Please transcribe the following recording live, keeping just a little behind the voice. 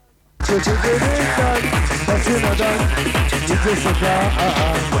switching it done. But you know done. You just a car.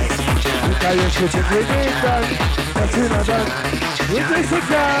 Look how you're switching it done. But you know done. You just a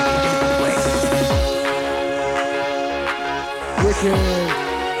car. Wicked.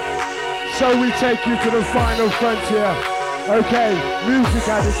 So we take you to the final frontier. Okay, Music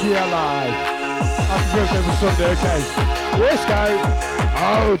Addict here live. Happy birthday for Sunday, okay. Let's go.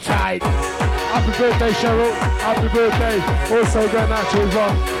 Oh, tight. Happy birthday, Cheryl. Happy birthday. Also going out to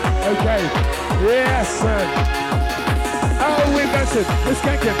Yvonne. Okay. Yes, sir. Oh, we're dancing. We're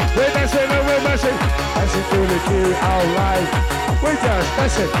skanking. We're dancing and we're dancing. Dancing through the queue. All right. We're just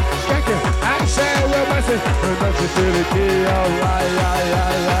dancing, skanking, and saying we're dancing. We're dancing through the queue. All right.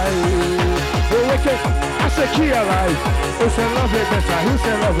 We're wicked. I said key, all right. Who said love it better? Who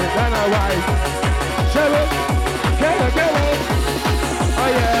said love it? Then all right. Cheryl. Get it. Oh,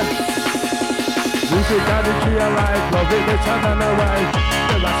 yeah. Music Addict key, all right. Love it better than all right.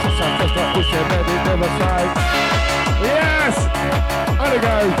 The last is our first up. We said that it never side. Yes! On the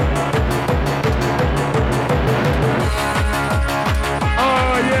go.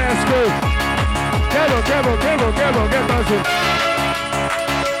 Oh, yes, good. Get buzzing.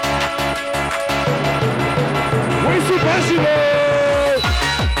 We see possible.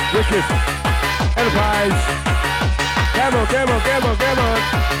 Wicked. Enterprise. Come on.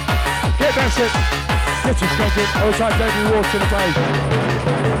 Get dancing. Get your skanking. Outside baby, walk to the place.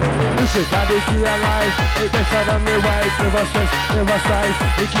 Music Addict key alive. It gets out on the way. Never stress, never strive.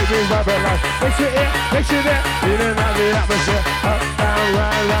 We keep it rubber life. Mix it there. In and out the atmosphere. Up, down,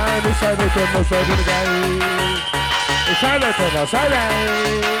 round. Inside the tunnel, straight to the game. Inside the tunnel,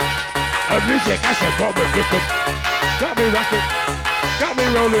 silent. A music, I said, got me rocking. Got me rocking. Got me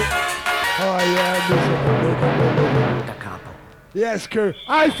rolling. Oh yeah, music. Da capo. Yes, crew.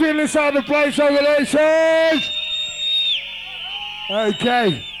 I feel inside the place, relations.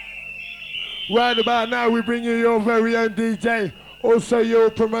 Okay. Right about now, we bring you your very own DJ, also your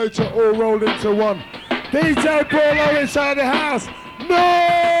promoter, all rolled into one. DJ Paulo inside the house.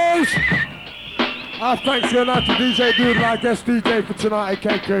 Noise! Our thanks going out to DJ Dude, our guest DJ for tonight,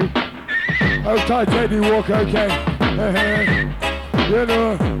 okay, crew? Hold tight, JD Walker, okay? You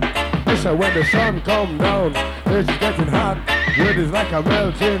know, listen, when the sun come down, it's getting hot. It is like a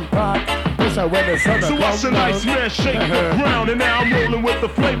melting pot. Listen, when the sun so what's a nice man shake the ground, and now I'm rolling with the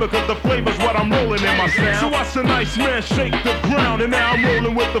flavor, cause the flavor's what I'm rolling in my sound. So what's a nice man shake the ground, and now I'm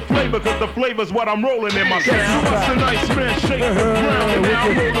rolling with the flavor, cause the flavor's what I'm rolling in my sound. So what's a nice man shake the ground, and now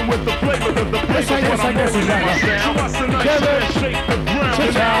I'm rolling with the flavor, cause the flavor's what I'm rolling in my sound. What's a nice man shake the ground, and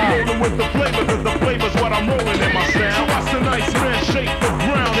now I'm rolling with the flavor, cause the flavor's what I'm rolling in my sound. What's a nice man shake the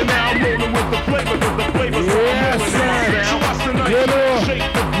ground, and now I'm rolling with the flavor, cause the flavor's what I'm rolling in my sound. What's a nice man shake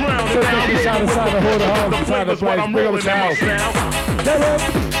the ground, and now I'm rolling with the flavor, cause the flavor's what I'm rolling in my sound. Come on.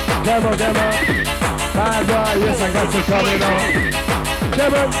 Bad boy, yes, I got you coming on.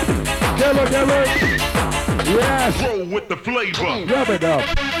 Come on. Yes. Roll with the flavor. Rub it up.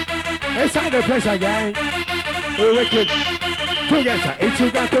 Inside the place again. We're wicked. Together, it's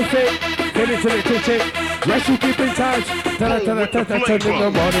you got to fit. Get into the kitchen. Yes, you keep in touch. Turn in the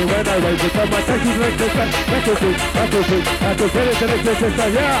morning when I wake up. My text is like this. Have to get into the kitchen.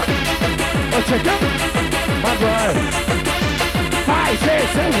 Yeah. Let's check out. My boy. 5,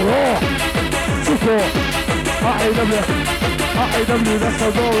 6, 7, raw. 2, 4. R-A-W, that's the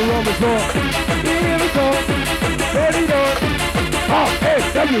Romans law. Here we go. Ready go.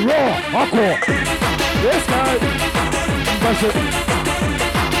 R-A-W, raw. Hardcore. Yes, guy. Bust it.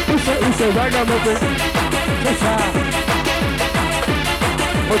 Who said, right now, nothing. Let's have.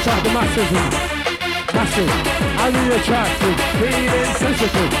 What's up, the massive. Highly attractive. Being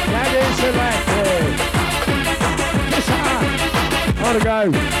insensitive. That is selective. Let's have. On the go.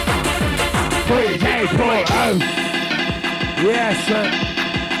 Yes,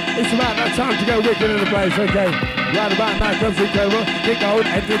 it's about that time to go wicked in the place, okay? Right about now comes incredible, kick out,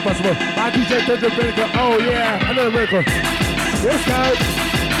 and impossible. My DJ took the miracle, oh yeah, another miracle. Let's go.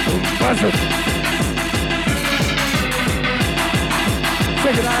 Impossible.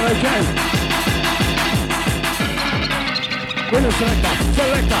 Check it out, okay? Winner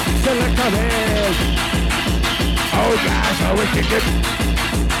selector, man. Oh gosh, how wicked.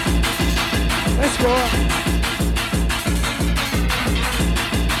 Let's go.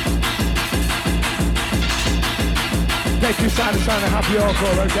 Take you side to side and happy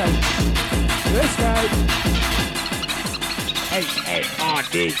encore, okay? Let's go.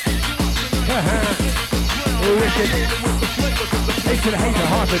 H-A-R-D. We're wicked. H to the H, the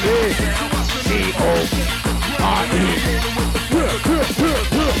heart to D. C-O-R-E.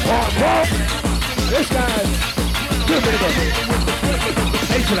 Let's go. to the middle. A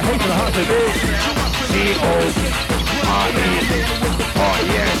to the heart to the C-O-R-E. Oh,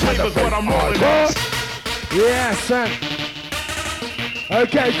 yeah, Flavors what I'm rolling in. Yeah, son.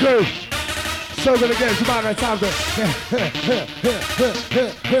 Okay, cool. So gonna get some amount of time to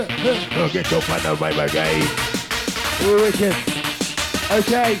get up on the way, my guy. We're wicked.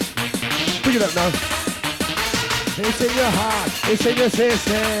 Okay, pick it up now. It's in your heart, it's in your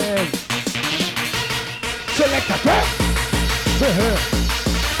system. Select the track.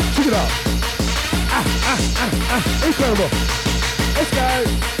 Pick it up. Incredible. Let's go.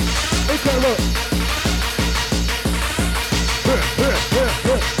 Incredible.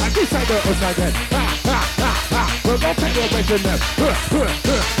 I can say that upside down. We're gonna take the way to them.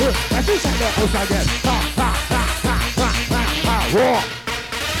 I can say that upside down. Raw.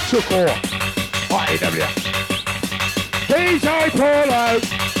 Took off. R-A-W. DJ Polo.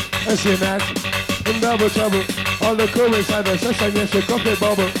 That's it, man. In double trouble. On the coolest side of the session, yes, you coffee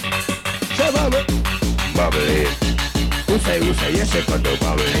bubble. Say bubble. Bubble it. Who say, yes, you can do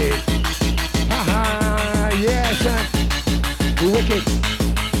bubble it. Ha-ha, yes, man. Wicked.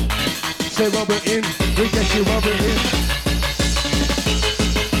 Say rubber in, we get you rubber in.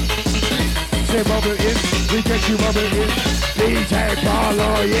 Say rubber in, we get you rubber in. DJ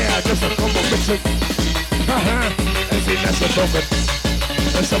Paulo, yeah, just a combo mixing. And see, that's a trumpet.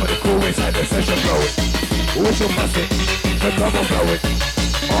 And some of the cool inside the session blow it. Whistle bust it, so come on blow it.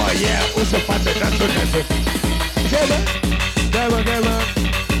 Oh yeah, whistle find the natural dancing. Come on.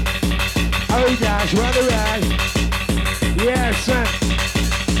 Oh gosh, run around. Yeah, son.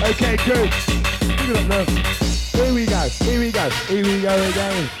 Okay, cool. Pick it up now. Here we go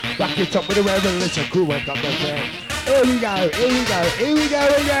again. Back it up with the revolution. Cool, wake up the fan. Here we go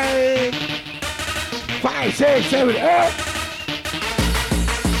again. 5, 6, 7, 8.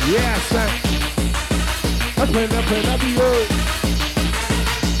 Yeah, son. Up and you.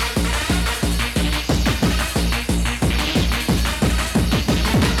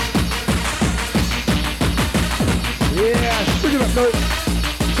 Yeah, pick it up, no.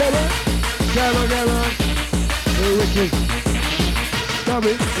 Come on. Hey, wicked. Come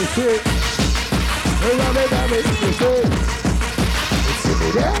in, it's it. Hey, love it, it's it. It's in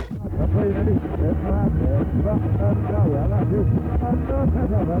there.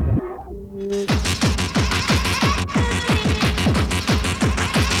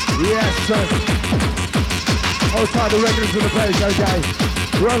 Yes, son. Hold tight the regulars in the place, okay?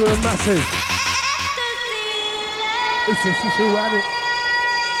 Rather than massive. It's a sister rabbit.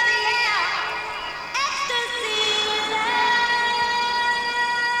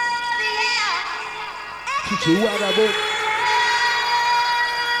 Sister rabbit.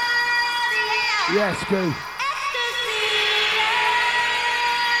 Yes, go.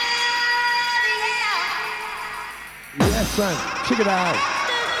 Yes, son. Check it out.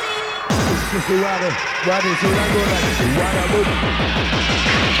 Sister rabbit. Rabbit, so I'm going to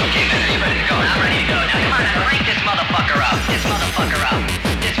Okay, man, are you ready to go? I'm ready to go. Now, come on, now, rank this motherfucker up. This motherfucker up.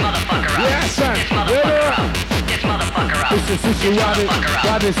 Yes, son. This motherfucker up. This motherfucker up. This is Sister Rabbit.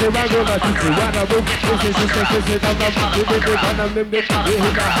 Rabbit, say, I'm going to Sister Rabbit. This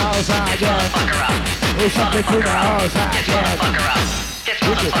is the house again. It's something to the house again. This motherfucker up. This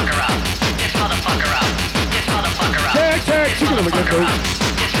motherfucker up. This motherfucker up. Check. Check it over again, bro.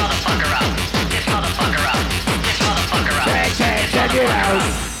 This motherfucker up. This motherfucker up. This motherfucker up. Check it out.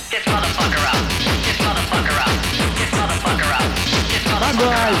 This motherfucker up. This motherfucker up. This motherfucker up. This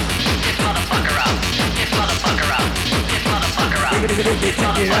motherfucker up. This motherfucker up. This motherfucker up. This motherfucker up.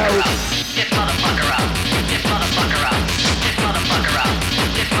 Check it out. This motherfucker up. This motherfucker up. This motherfucker up.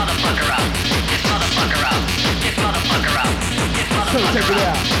 This motherfucker up. This motherfucker up. This motherfucker up. This motherfucker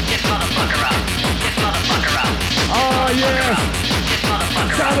up. This motherfucker up. This motherfucker up. Oh yeah. This motherfucker up.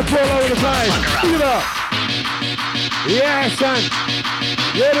 Sound the ball over the place. Pick it up. Yeah, son.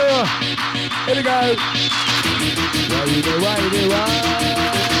 Here we go.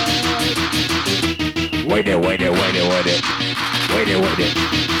 Wait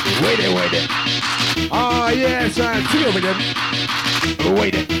it. Oh yeah, son. Pick it up again.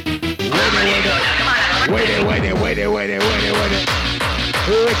 Wait it. Pick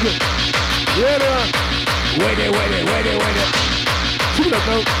it up,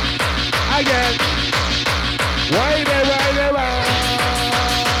 no. Again. Wait it.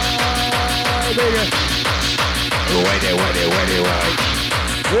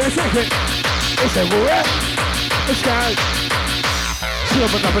 Wait a second. It's a rap. Let's go. Sit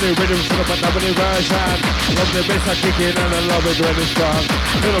up and up in the rhythm, sit up and up in the version. Love the bass I kick in and I love it when it's strong.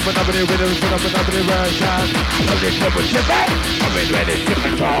 Sit up and up in the rhythm, sit up and up in the version. Love the triple chip back. I'm in ready, chip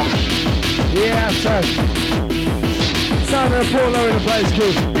and talk. Yeah, sir. Sound of Paulo in the place,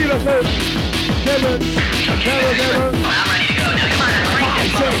 kid. Feel it, move. Kevin. I'm ready to go now. Come on, crank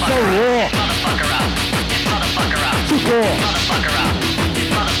this motherfucker out. Motherfucker out. This motherfucker out. Too raw. Motherfucker out. This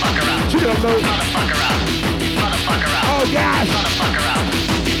motherfucker out. Too low. Motherfucker out. Motherfucker out. Oh, gosh. Motherfucker out.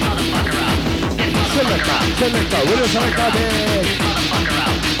 This motherfucker out. This motherfucker out. Selector. With a selector there. Motherfucker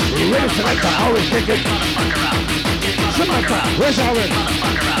out. With a selector. Always kicking. Motherfucker out. Selector. Where's Owen?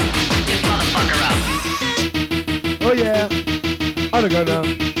 Motherfucker out. This motherfucker out. Oh, yeah. On the go now.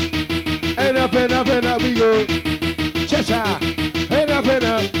 And up we go. Cha-cha. And up. Up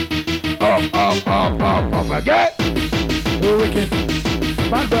again. Oh, wicked.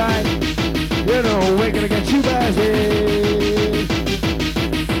 Bye-bye. You know, we're gonna get you busy.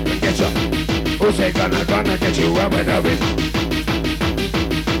 Get you. Who's they gonna get you up and up it?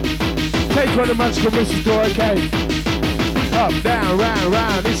 Take one of the match commission's door, okay? Up, down,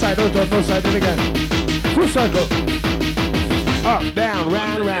 round, inside, out, no side, then again. Full circle. Up, down,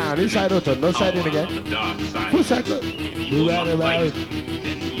 round, inside, out, no side, then again. Full circle. Right.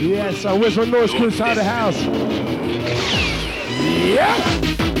 Yeah, so where's my noise crew inside the house? Yeah!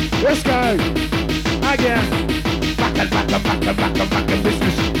 Let's go! Again! Back in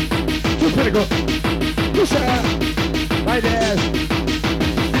business. Too critical. Push it out. Right there.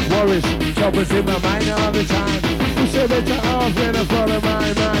 Worries, troubles in my mind all the time. Push it better off and I follow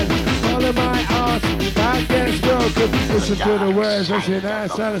my mind. Follow my heart. Back gets broken. Listen to the words that you're not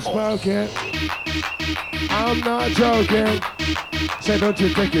spoken. I'm not joking. Say, don't you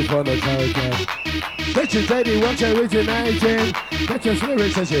take it for the token. Let you tell you what's originating. Let your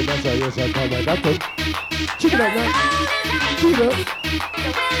lyrics and say, that's how you're so common. That's it. Check it out, man. Check it out.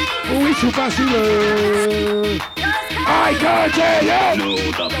 We should pass it. I can't tell you.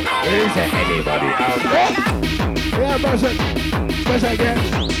 Is there anybody out there? Yeah, buzz it. Buzz again.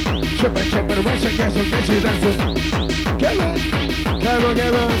 Trippin', the rest of guess will get you dancing. Come on.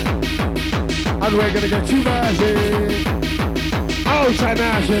 And we're gonna get you buzzing. Ultra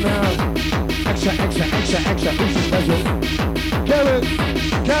national. Extra, extra special. Come on.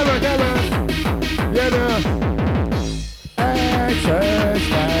 You know. Extra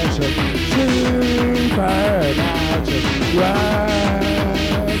special. Supernatural.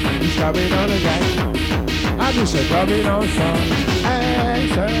 Right. He's coming on again. I just said coming on song.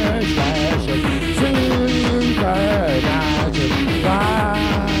 Extra special. Supernatural. Right.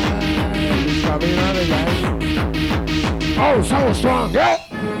 He's coming on again. Oh, so strong, yeah?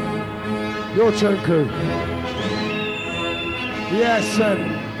 Your turn, crew. Yes, son.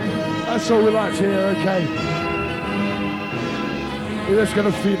 That's all we like to hear, okay? We're just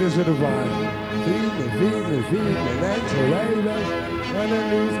gonna feed us with a vibe. Feed me, let's ravers, and then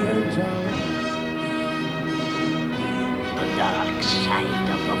lose control. The dark side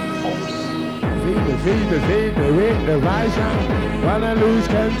of the force. Feed me, with the visor, wanna lose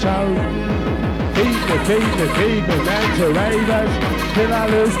control. Feed me, mental ravers, till I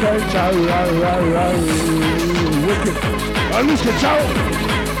lose control. Wicked. I lose control.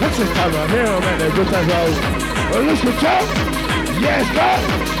 Let's just come on here, man, they're good as well. I lose control. Yes, go.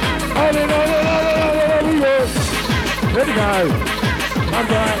 On we go. Ready to go. I'm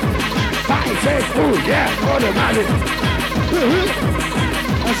right. 5, 6, ooh, yeah, automatic.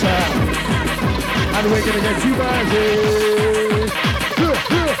 That's it. And we're gonna get you busy.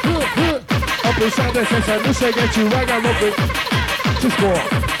 Up inside the session, this will get you ragamuffin. Just go on.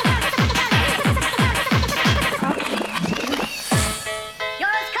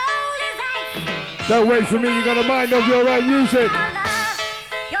 You're as cold as ice. Don't wait for me, you got a mind of your own music.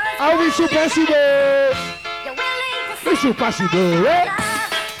 Oh, we should pass it there. We should pass it there, eh?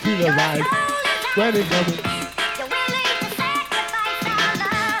 Feel the vibe. When it comes.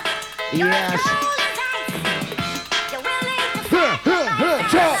 Yes.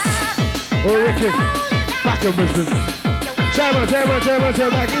 Chop. Oh, Ricky. Back in business. Jam,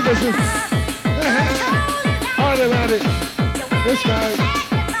 back in business. All around it. This guy.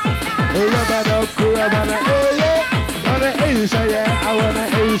 Oh, yeah. Wanna hear you say yeah, I wanna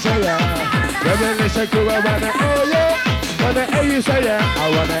hear you say yeah. Let me listen to I wanna hear you. Wanna hear you say yeah, I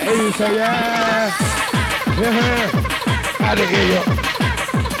wanna hear you say yeah. I didn't hear you.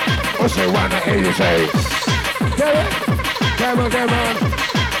 What's it wanna hear you say? Come on.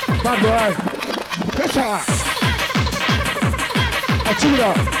 Bad boy. Good shot. A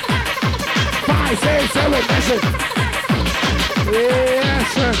tutor. 5, 6, 7, listen. Yes,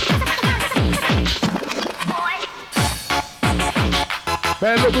 sir.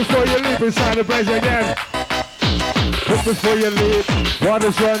 Man, look before you leap inside the place again. Look before you leap,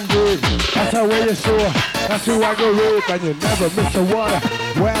 water's run deep. That's how way you soar, that's who I go rape. And you never miss the water,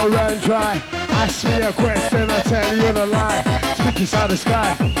 well run dry. I Ask me a question, I tell you the lie. Speak inside the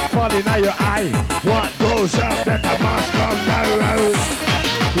sky, falling out your eye. What goes up, that the must come down.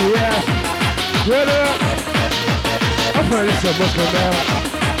 Yeah, ready? I'm pretty sure Muslim now.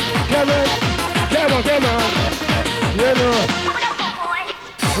 Come on, come on, come on. You know,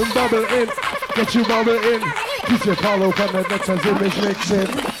 and bubble in, get you bubble in. Keep your call open, the next one's image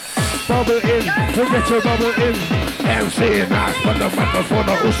mixing. Bubble in, and get your bubble in. MC Nash, but the microphone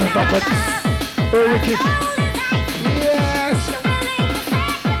also double. Wicked. Yes.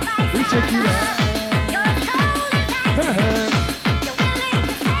 We check you out.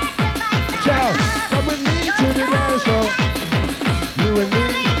 Ciao. Come with me to the dance floor. You and me,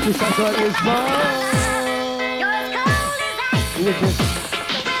 this is what is fun. Wicked.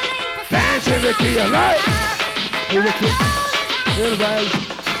 Dancing the key of life. Wicked. Everybody.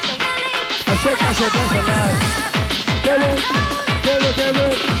 I said that's a life. Get it, get it, get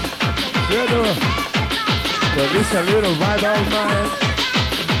it. You know, but it's a little vibe of mine.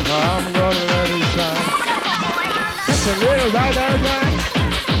 I'm gonna let it shine. It's a little vibe of mine.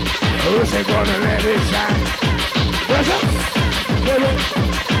 Who's it gonna let it shine? What's up? Give it,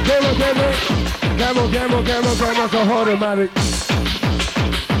 give it, give it. Camel, camel, camel, camel, so automatic.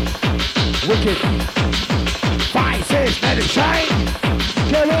 Wicked. 5, 6, let it shine.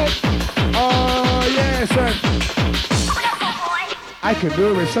 Give it. Oh, yeah, son. I can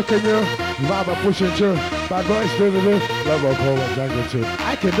do it, sucking you, mama pushing you, bad boys doing it, love will call it jungle too.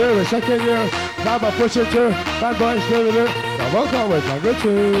 I can do it, sucking you, mama pushing you, bad boys doing it, love will call it jungle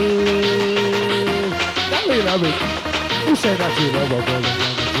too. That mean love it. Who said that to you, love will call it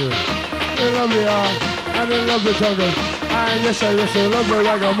jungle too? They love me all, and they love the jungle. And yes, I love the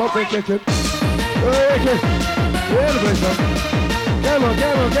rag, I'm up and kick it. Okay, yeah, the place up. Come on,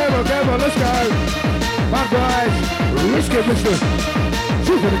 come on, come on, come on, let's go. Bad boys, risk it, mister.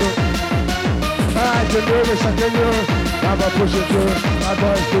 She's gonna go. I can do this, I can do it. I'm a push it through. My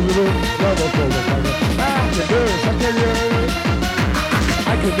boys do the room. Love will go. I can do this, I can do it. I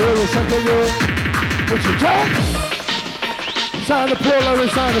can do this, I can do it. Put your jack. Sign the polo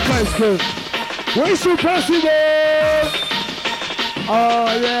and sign the place, kid. Where's your possible? Oh,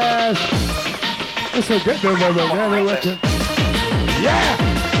 yes. Let's go get them over there. Yeah.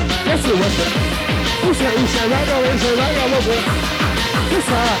 That's the weapon. Who said, right now, right now, look it. It's a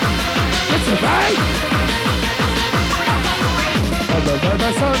vibe. The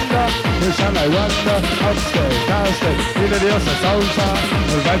thunder, we shall I wonder, upstairs, downstairs, in the Dios a salsa.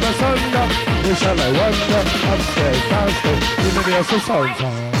 The thunder, we shall I wonder, upstairs, downstairs, in the Dios a salsa.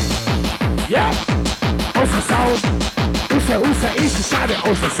 Yeah, also sound. Usa, sabe,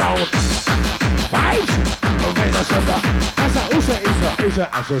 also sound. Vibes, okay, that's a Usa,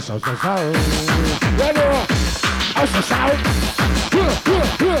 also sound. Also sound.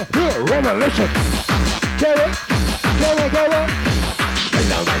 Revolution. Get it.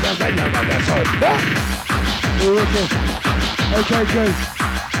 Okay, good.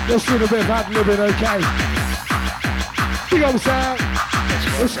 Let's do a bit of hard living, okay? Big up sound.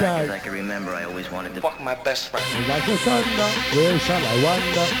 Let's go. I can remember, I always wanted to fuck my best friend. Like the thunder, where shall I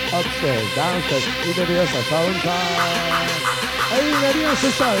wander? Upstairs, downstairs, in the Dios a sunshine. In the Dios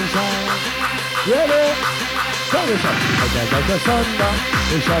a sunshine. Yeah, like the thunder,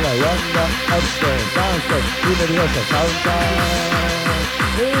 we shall I wander, upstairs, downstairs, in the Dios a sunshine.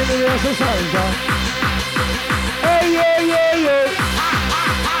 In the Dios a sunshine. Hey, yeah.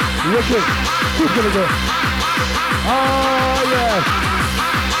 Wicked, who's gonna go? Oh, yes.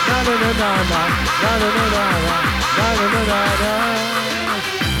 Na.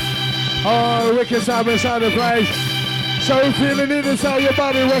 Oh, wicked sound inside the place. So feeling it inside your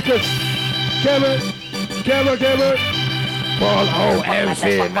body, wicked. Give it. Ball OMC,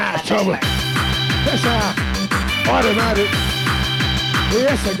 nice trouble. Yes, sir. Automatic.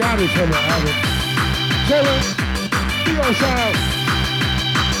 Yes, I got it from the other. Give it. Be on sound.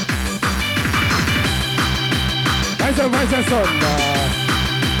 That's a son.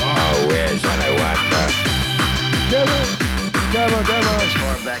 Oh, where shall I wander? Give it. As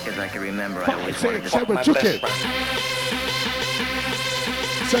far back as I can remember, I always wanted to fuck my best friend.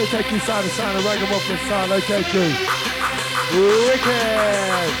 So take you side to side, a ragamuffin style, okay, cool.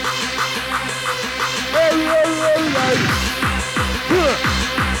 Wicked! Hey!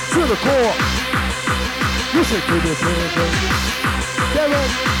 To the core! You should do this, man. Get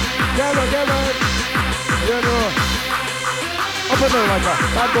it! You know. Up and down like a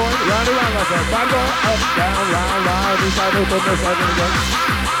bad boy, round and round like a bad boy. Up, down, round, inside, open, this side, and again.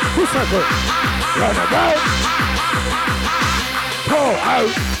 Who's that good? Round and round. Pull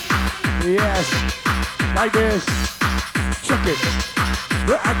out. Yes. Like this. Check it.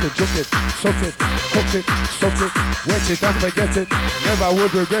 I can jump it, soak it, cook it, soak it, wet it, don't forget it, never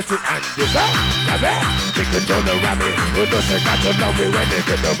would regret it. And you back, think it's on the rabbit, who doesn't got to love me when they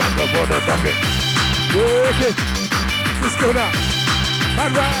get the microphone and dump it. Okay, let's go now.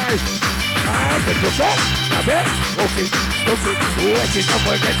 All right. I can jump back, okay, soak it, wet it, don't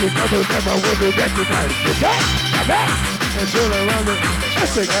forget it, never would regret it. And you back, and turn around it. I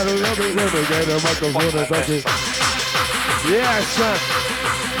think I don't love it, never get a microphone and dump it. Yes, sir.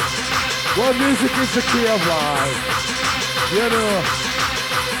 Well, music is the key of life. You know.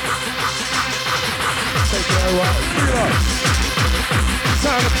 Take care of what? Bring it up.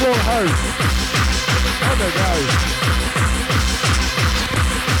 Time to pull home. On the go.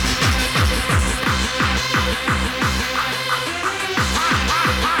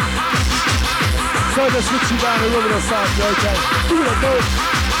 So let's switch you down a little bit of sound, okay? Do it, do it.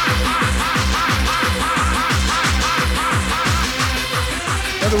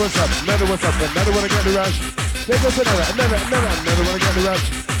 Another one's up, another one to get the rush. There goes another one to get the rush.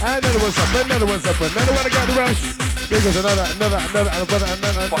 Another one's up, another one to get the rush. There goes another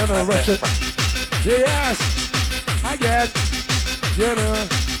rush. Yes, I get, you know.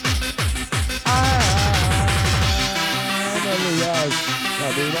 Another rush.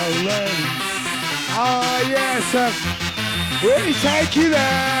 Oh yes, we take you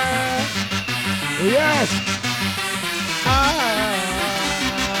there. Yes.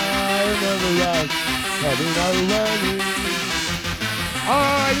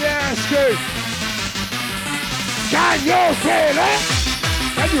 Oh yes, good. Can you feel it?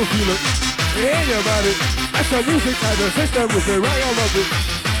 Can you feel it? In your body. That's the music and the system with the right arm of it.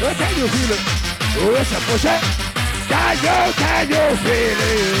 Can you feel it? Oh, it's a push it. Can you feel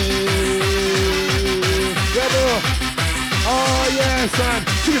it? Oh yes, son.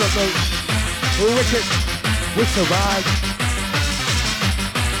 Sing it up, though. Wicked. We survive.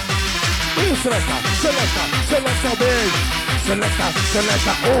 Selector, big. Selector,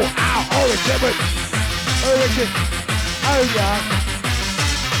 oh, it's different. Oh, it's it. Oh, yeah.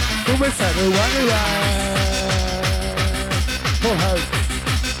 Who is that? One around. Full house.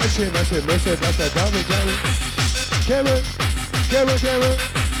 Listen, that's a dummy, Kevin.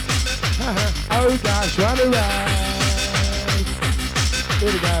 Oh, gosh, run around.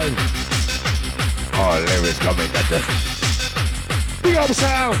 Here we go. Oh, lyrics coming, that's it. Big up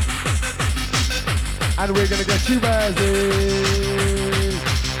sound. And we're gonna get you busy.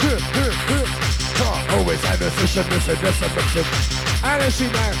 Always have a system, this a mixing. And I see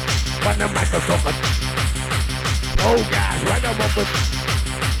now, when the microphone. Oh gosh, when I'm up with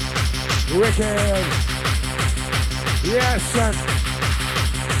Wicked. Yes, son.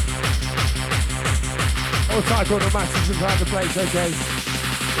 Oh, talk on the masses inside the place, okay?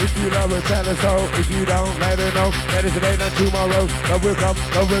 If you love it, tell us so. If you don't, let her know. That is today, not tomorrow. Love will come,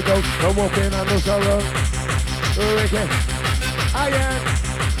 love will go. No more pain, no sorrow. Wicked. I am.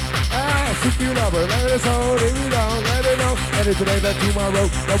 If you love her, let us know. If you don't, let her know. That is today, not tomorrow.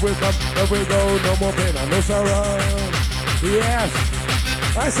 Love will come, love will go. No more pain, no sorrow. Yes.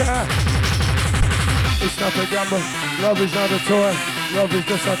 I said. It's not a gamble. Love is not a toy. Love is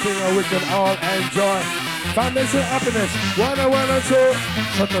just something that we can all enjoy. Foundation happiness, 1 and 1 and 2.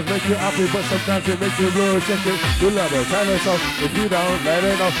 Sometimes make you happy, but sometimes it makes you blue. Check it, you love it, tell us so. If you don't, let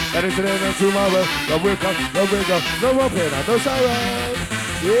it know. That is today and tomorrow. Love will come, love will go. No more pain, no sorrow.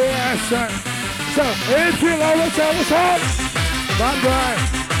 Yes, sir. So, if you love it, tell us so. Bad boy,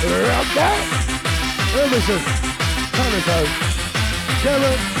 rock that. Listen, tell us so.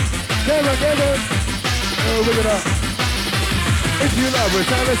 Kevin. Oh, look it up. If you love her,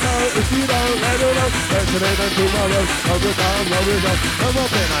 tell us so. If you don't, let her know. Then today, then tomorrow. Love will come, love will go. No more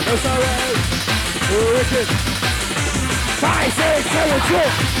pain, no sorrow. Wicked. 5, 6, 7, 2.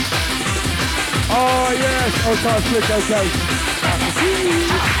 Oh, yes. Oh, time flick, okay.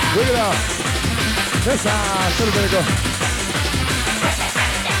 Look it up. This side. Still a bit ago.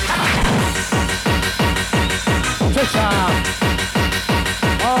 This side.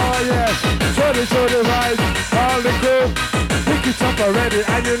 Oh, yes. 20, right. All the crew. Pick it up already,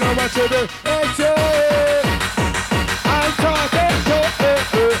 and you know what to do. Enjoy! I'm talking to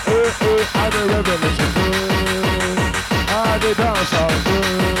I'm the revolution good. I'm the dance all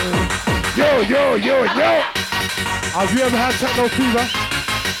good. Yo! Have you ever had techno fever?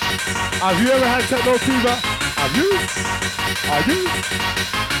 Have you ever had techno fever? Have you?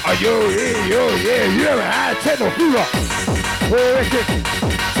 Are you? You ever had techno fever? Oh, wicked.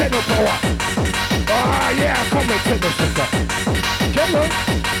 Techno power. Oh yeah, come and take the center. Come on.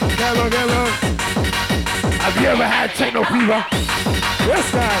 Have you ever had techno fever?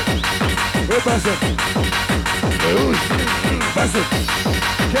 Yes, guy. We're buzzing. Buzzing.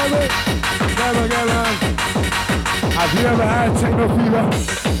 Kevin, Kevin. Have you ever had techno fever?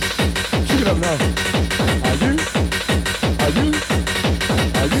 Check it up now.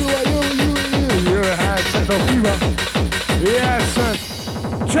 You ever had techno fever? Yes, son.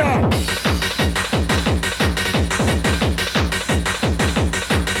 Ciao.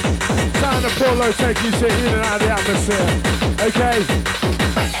 Time to polo, take you shit in and out of the atmosphere. Okay?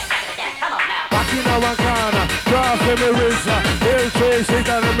 Back in our corner, draft in the rizza. Hill trees, he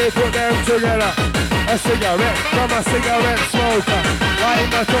done and me put them together. A cigarette from a cigarette smoker. Light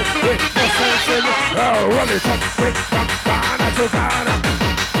the top with the sense in it. Oh, roll it up quick from corner to corner.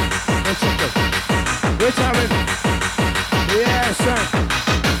 We're having, yes, sir.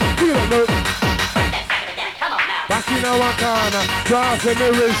 You don't know. Back in our corner, draft in the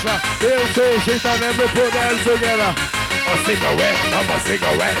rizza. Hill trees, he done and me put them together. A cigarette from a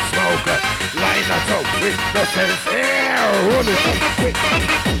cigarette smoker. Line the top with the sense. Yeah, roll it up quick.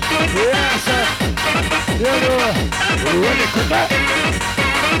 Yes, sir. You know, ready to go.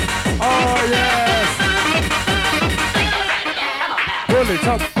 Oh, yes. Roll it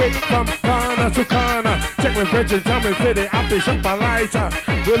up quick from corner to corner. Check my bridges, tell me fit it up, it's up a lighter.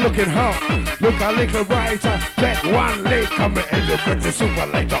 We're looking hot, look a little brighter. Get one leg coming in the bridges super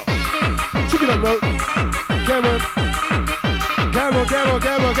later. Check it up, bro. Come on.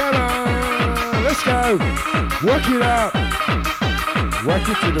 Let's go. Work it out. Work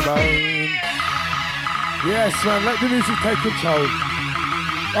it to the bone. Yes, man, let the music take control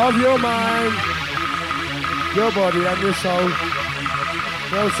of your mind, your body and your soul.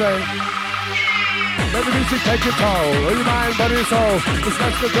 You know what I'm saying? Let the music take control of your mind, body and soul. It's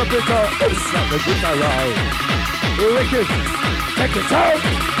not the good guitar, it's not the good roll. Wicked, take control.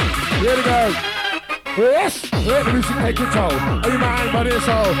 Here we go. Yes, let the music take control of your mind, body and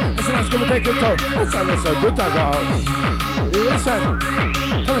soul. It's not going to take control. It's not so good roll. Yes, sir.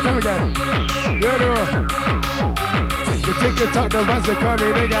 Come again. You know. You take the top, the ones that come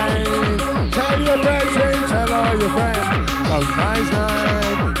in again. Tell your friends, tell all your friends. Sometimes 9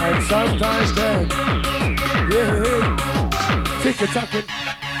 and sometimes 10. Yeah. Tick a tocking.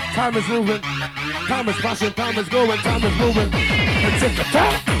 Time is moving. Time is passing. Time is going. Time is moving. And tick a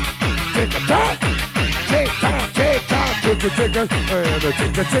tock. Tick a tock. Tick tock. Tick tock. Tick a tick a. And the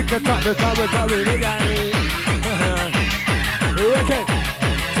tick a tick a tock. The time is coming again. Okay.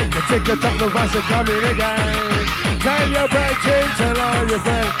 Tick a tock. The ones that come in again. Tell your friends, tell all your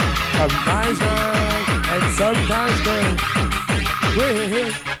friends. Sometimes 9 and sometimes 10. Yeah.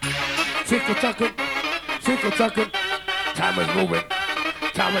 Tick a tocking. Tick a tocking. Time is moving.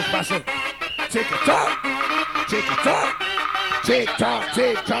 Time is passing. Tick a tock. Tick a tock. Tick tock.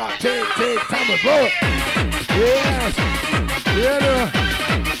 Tick tock. Tick tick. Time is blowing. Yes. Yeah.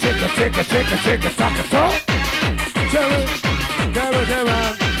 Tick a tick a tick a tick a tock a tock. Tell it. Come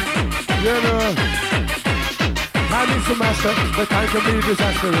on. You know. Time is the master, but time can be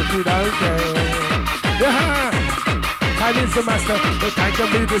disaster if you don't care. Yeah. Time is the master, but time can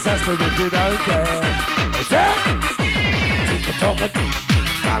be disaster if you don't care. Yeah. Tick a tock.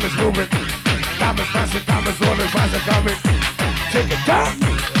 Time is moving. Time is passing. Time is rolling. Fast and coming. Tick a tock.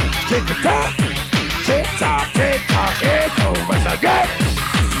 Tick a tock. Tick tock. Tick tock. It's over again.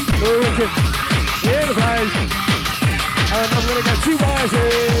 Okay. Here the place. And I'm gonna get 2 bars in.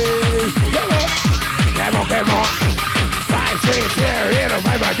 Come on. Come on. 5, 6, here the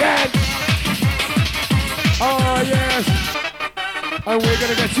vibe again. Oh, yes. And we're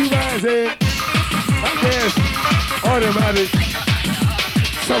gonna get 2 bars in. Like this. Automatic.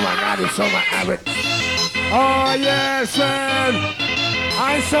 So I got it, so I have it. Oh, yes, man.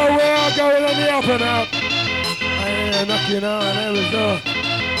 I saw we're all going on the up and up. I ain't knocking on every door.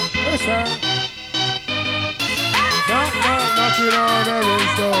 Listen. Knocking on every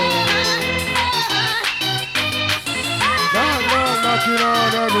door. Knocking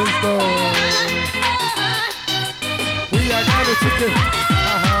on every door. We are gonna chicken.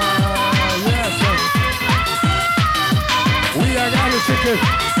 Yes, sir. We are gonna chicken.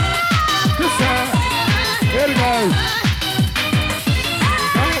 This time. Here we go.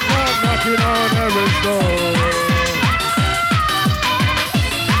 Knocking on every door.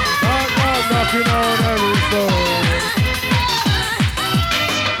 Knocking on every door.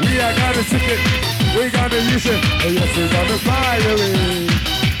 We are gonna chicken. We gonna use it, and yes, we're gonna fly away.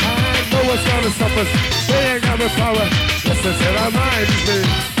 I know what's gonna stop us. We ain't got no power. Yes, I said our mind is big.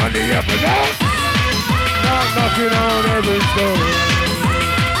 On the up and down. Knocking on every door.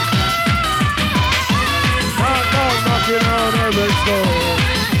 Knocking on every door.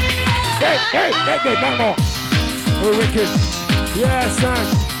 Hey, no more. We're wicked. Yes, son.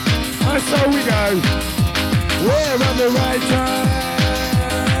 That's how we go. We're on the right track.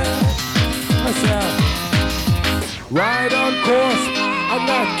 Right on course, I'm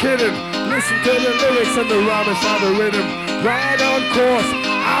not kidding. Listen to the lyrics and the rhyme and the rhythm. Right on course,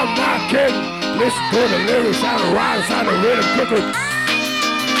 I'm not kidding. Listen to the lyrics and the rhyme and the rhythm. Cooking.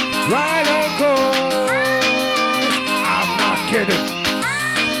 Right on course, I'm not kidding.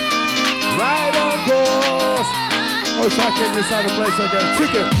 Right on course. Oh, so I can't decide the place again.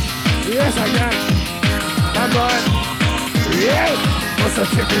 Chicken. Yes, I can. I'm right. Yes. What's the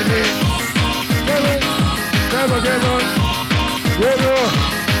chicken in? Never give up.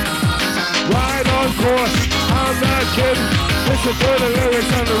 Right on course. I'm not kidding. Listen to the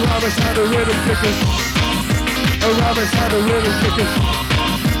lyrics and the rhymes and the rhythm kicking. The rhymes and the rhythm kicking.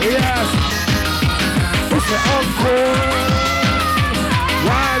 Yes. It's the encore.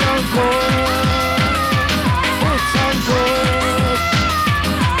 Right on course. It's on course.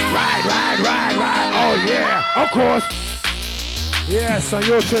 Right. Oh yeah. Of course. Yes, son,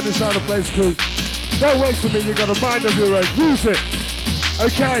 you're turning this out of place, crew. Don't wait for me, you got a mind of your own. Use it.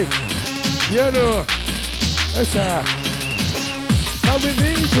 Okay. You know. That's come with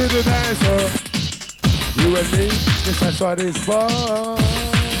me to the dance hall. You and me, yes, that's what it's for.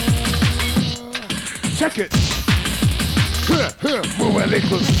 Check it. Move a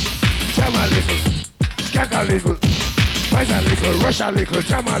little, jam a little, skank a little, fight a little, rush a little,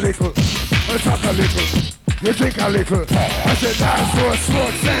 jam a little, talk a little, you drink a little. I said dance for a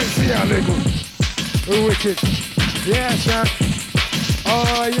smoke, fancy a little. Wicked. Yes, man.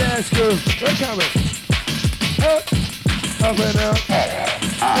 Oh, yes, good. We're coming. Up and up.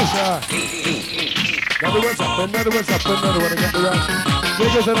 Another one's up, another one. I got the rush.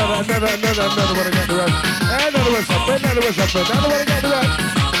 There's another one. I got the rush. Another one's up, another one. I got the rush.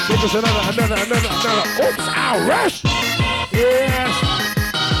 There's another. Oops, ow, rush. Yes.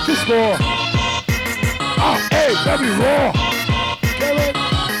 Just more. Oh, hey, baby, raw. Get it.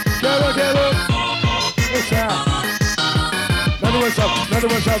 It's out. Another one's up, another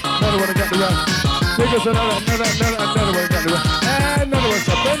one I got the rush. There's another one I got the rush. Another one's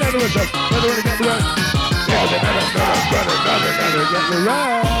up, another one I got the rush. There's another got the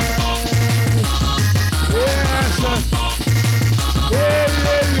rush. Yes, sir. Yeah.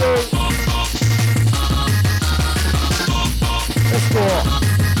 Let's go.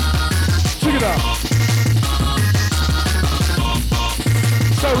 Check it out.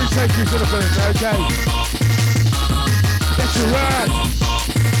 So we take you to the finish, okay? That's right.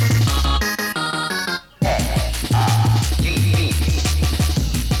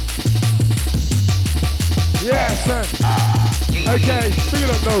 Yeah, son. Okay, figure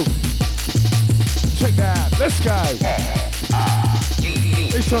it out, no. Check that. Let's go.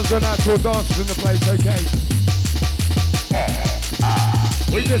 This one's going out to all dancers in the place, okay?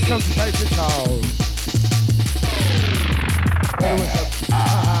 We just come to take the toll.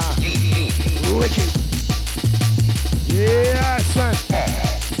 Wicked. Yeah, son.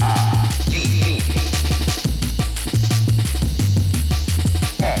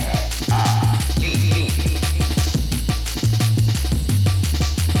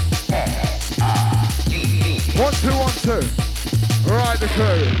 One, two. Right, the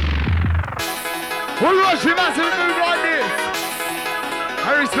crew. We're rushing massive move like this. I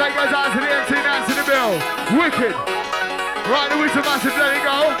respect goes out to the MC Nats in the bill. Wicked. Right, the whistle massive, let it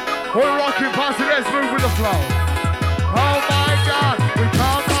go. We're rocking past it, let's move with the flow. Oh my God, we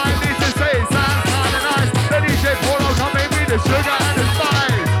can't find this to say it sounds kind of nice. The DJ Polo coming with the sugar and the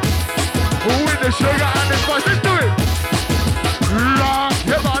spice. With the sugar and the spice, let's do it. Rock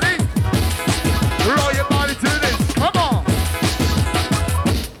your body. Roll your body to this, come on.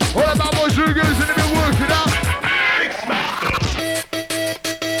 All about my sugars in the middle, work it out.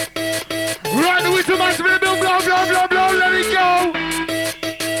 Right, the whistle massive in the middle, blow, let it go.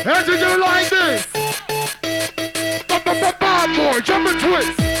 As we do like this. Bad boy, jump and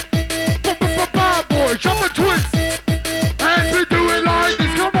twist. Bad boy, jump and twist. As we do it like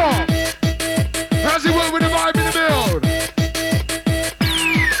this, come on. As we work with the vibe in the build.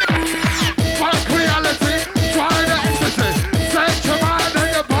 Fuck reality, try the ecstasy. Set your mind and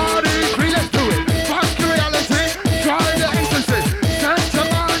your body free, let's do it. Fuck reality, try the ecstasy. Set your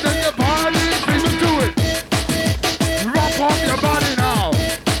mind and your body free, let's do it. Rock off your body now.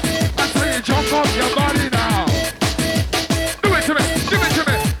 Jump off your body now. Do it to me.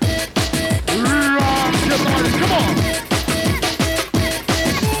 Rock your body.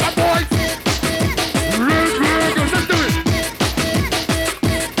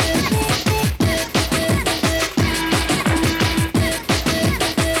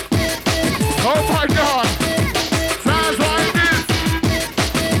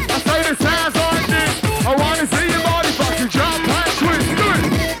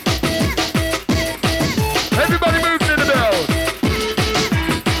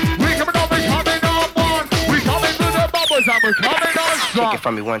 Take it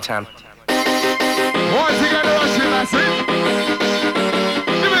from me one time. Once again, the Russian massive.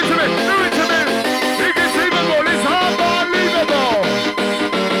 Give it to me, give it to me. It gets even more, it's unbelievable.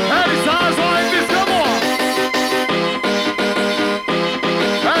 And it sounds like this, come on.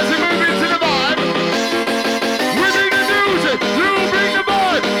 As we move into the vibe, we need the music. You bring the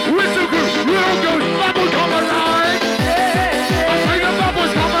vibe. Whistle crew, roll goes, bubble come alive. I bring the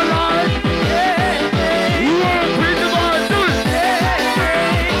bubbles come alive. Roll, bring the vibe, do it.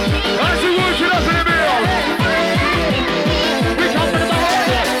 As we work it up in the middle. We come to the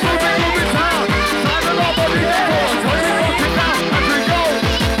vibe, moving town. Time to love body to go. Turn it rock it down as we go.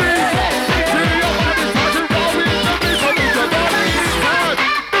 Beat to your body, start to roll in the beat. Move your body inside.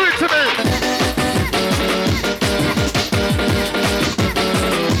 Do it to me.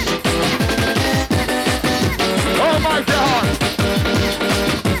 Oh my God!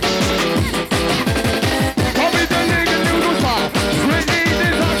 Come in the league and noodle style. We need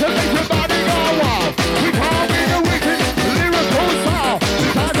this out to make your body go wild. We come in the wicked lyrical style.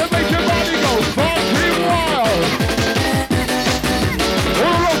 It's time to make your body go fucking wild.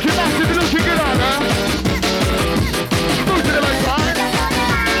 All rocking massive, looking good on now. Move to the baseline.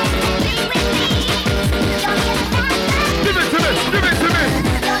 Give it to me, give it to me.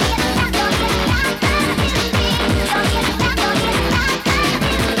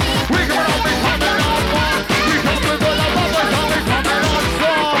 We coming on, we coming on, man. We coming with all the bubbles and we coming on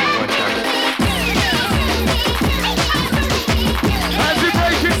strong. One time. As we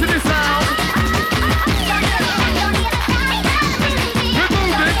break into the sound, we're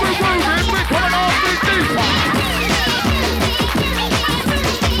moving, we're coming on big deeper.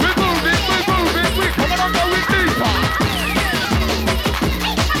 We're moving, we're coming on going deeper.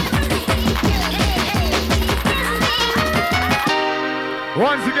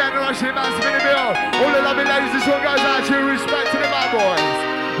 Once again, the Russian massive in the middle. All the lovely ladies, this one goes out to you. Respect to the bad boys.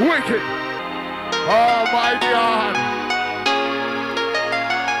 Wicked. Oh my God.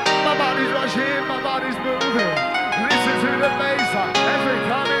 My body's rushing, my body's moving. Listen to the bassline as we're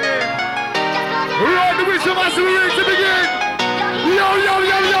coming in. Right, the Whistle Massive ready to begin. Yo, yo,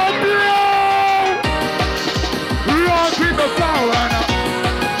 yo, yo, blow. Rock with the flow, and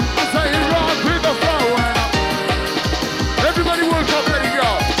I say rock with the flow, and everybody work up, let it go.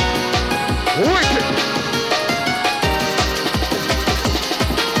 Wicked.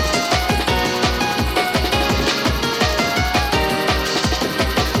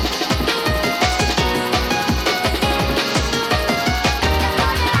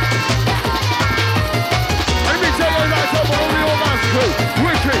 Let me tell you that top of all your mass crew.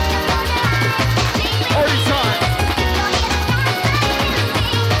 Wicked. All the time.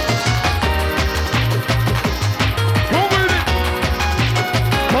 Come with it.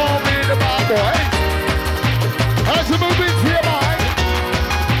 Call me the bad boy. As we move into your mind.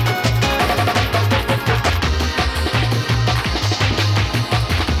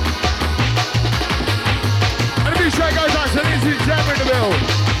 And the big show goes out to Lizzie Jam in the build.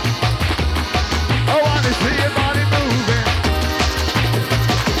 Oh, I want to see your body moving.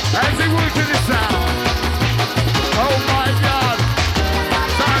 As we work to the sound. Oh my God.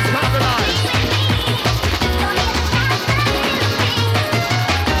 Sounds stabilized.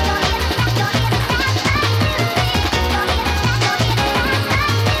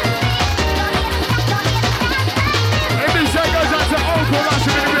 And the show goes out to Uncle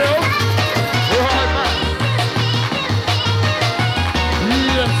Massive in the build. Right, man.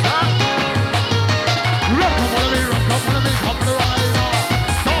 Yes, sir. Rock up on me, come to the ride on.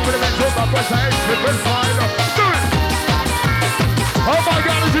 Stop with the mental, my press, I slip and slide on. Do it! Oh my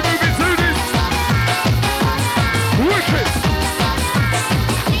God, as you move into this. Wicked!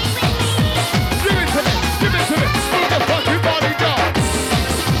 Give it to me, give it to me. Move the fucking body down.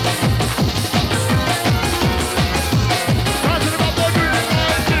 Start to the bad boy, doing it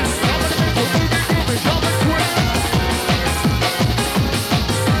like this. Stop with the mental, moving, jump and quick.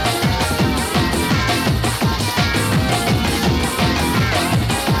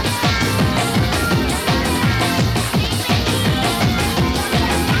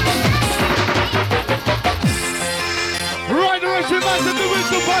 Right, the Russian massive, the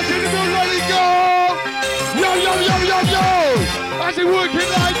Whistle party, the middle, let it go! Yo, yo, yo, yo, yo! As it working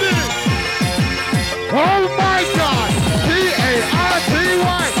like this! Oh my God!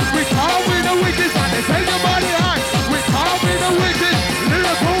 T-A-R-T-Y! We can't win the wicked, and they take your body high! We can't win the wicked,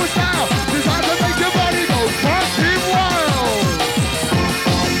 lyrical style! Designed to make your body go fucking wild!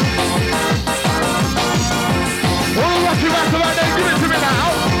 All the Russian massive out there, give it to me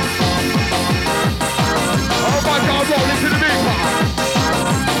now! Oh my God, roll into the big part.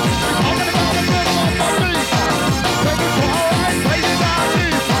 I'm gonna go to the big part. Take it to all right, take it down.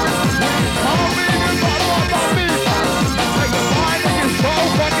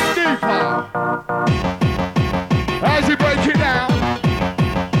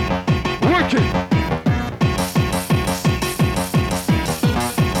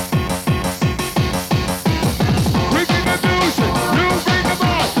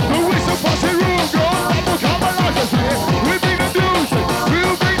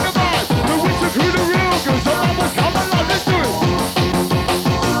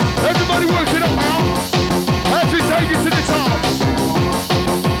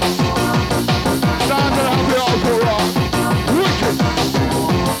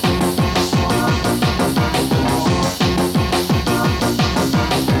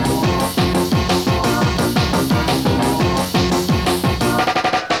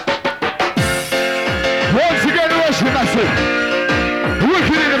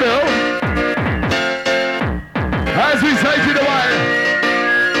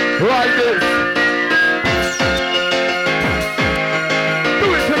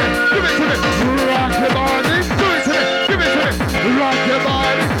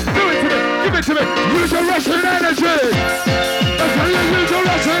 it to me. Use your Russian energy. That's how you use your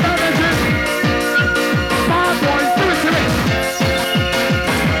Russian energy. Bad boys, do it to me.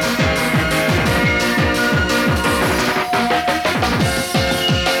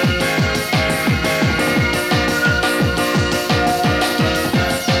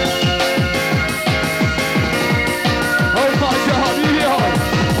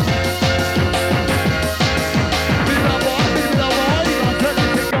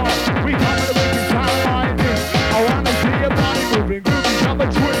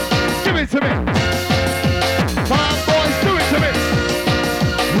 To me. Bad boys, do it to me.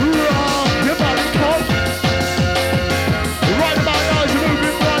 Rock your body, pop. Right about now, you're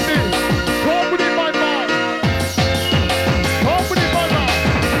moving like this. Confident my mind. Confident my mind.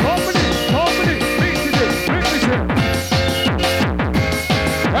 Confident. Mixing it.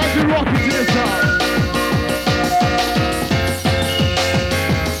 As you rock into the sound.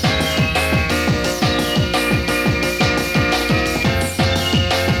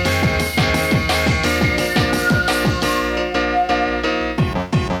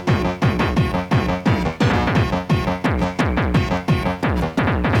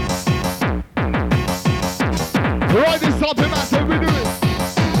 Right, this something massive, we do it.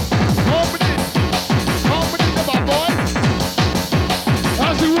 Confident, my boy.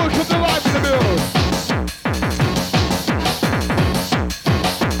 As we work up the life in the middle.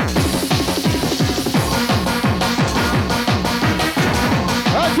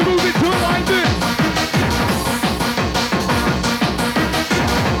 As we move into it like this.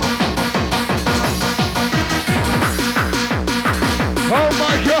 Oh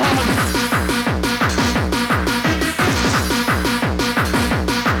my God.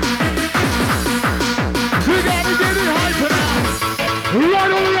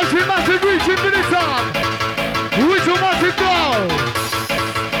 Right all the rest of massive reaching for the top. Which will massive go?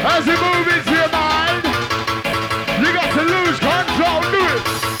 As you move into your mind, you got to lose control, do it.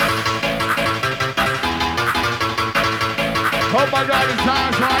 Oh my God, it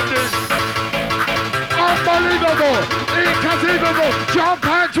sounds like this. Unbelievable, inconceivable, jump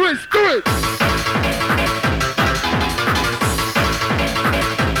and twist, do it.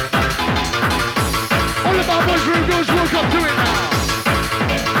 All of our boys room girls walk up to it now.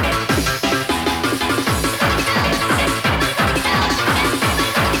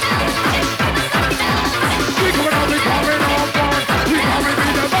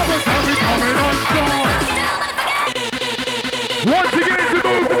 Once again to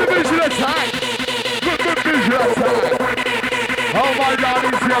move with the visual attack. Good visual attack. Oh my God,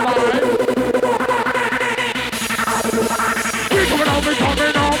 it's your life. We coming on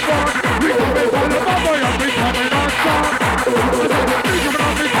board. We coming for the bubble, and we coming on strong. We coming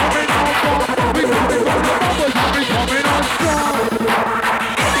on board. We coming for the bubbles, and we coming on strong.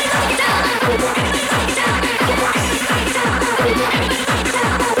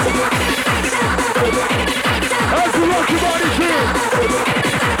 As you rock your body too.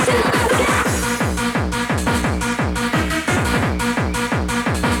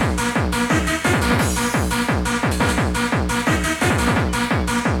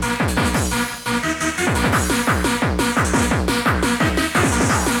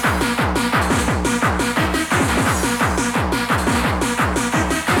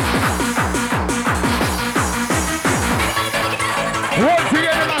 Once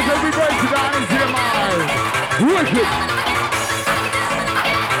again, the master will be breaking down into your mind. Wicked.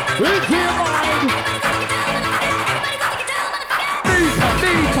 Into your mind.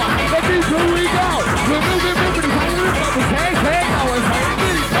 Deeper. The deeper we go. We're moving. Deeper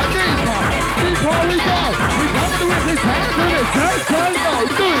we go. We come to with his hands in it. Turn, go.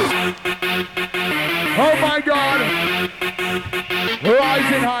 Do it. Oh my God.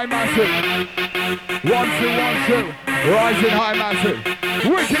 Rising high, massive. 1, 2. Rising high, massive.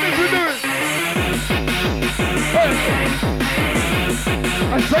 Wicked as we do it. Hey.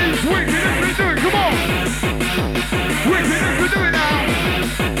 I say it's wicked as we do it. Come on. Wicked as we do it now.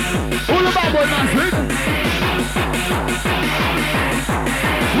 All about boy, massive.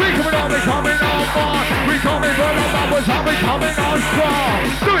 We coming on far. We coming for the bubbles and we coming on strong.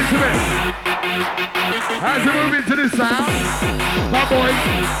 Do it to me. As we move into the sound. Bad boys.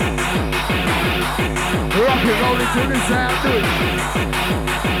 Rock and roll into the sound, do it.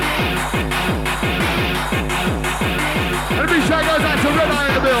 And a big shout goes out to Red Eye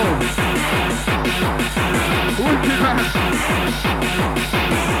in the build. Wicked man.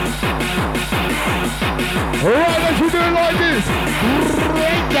 Alright, let's do it like this.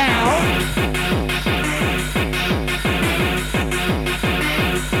 Break down.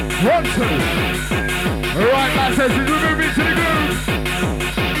 1, 2. Alright, lads, as we move into the groove.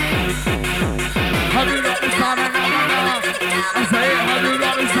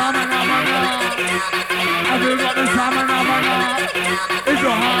 we got the stamina,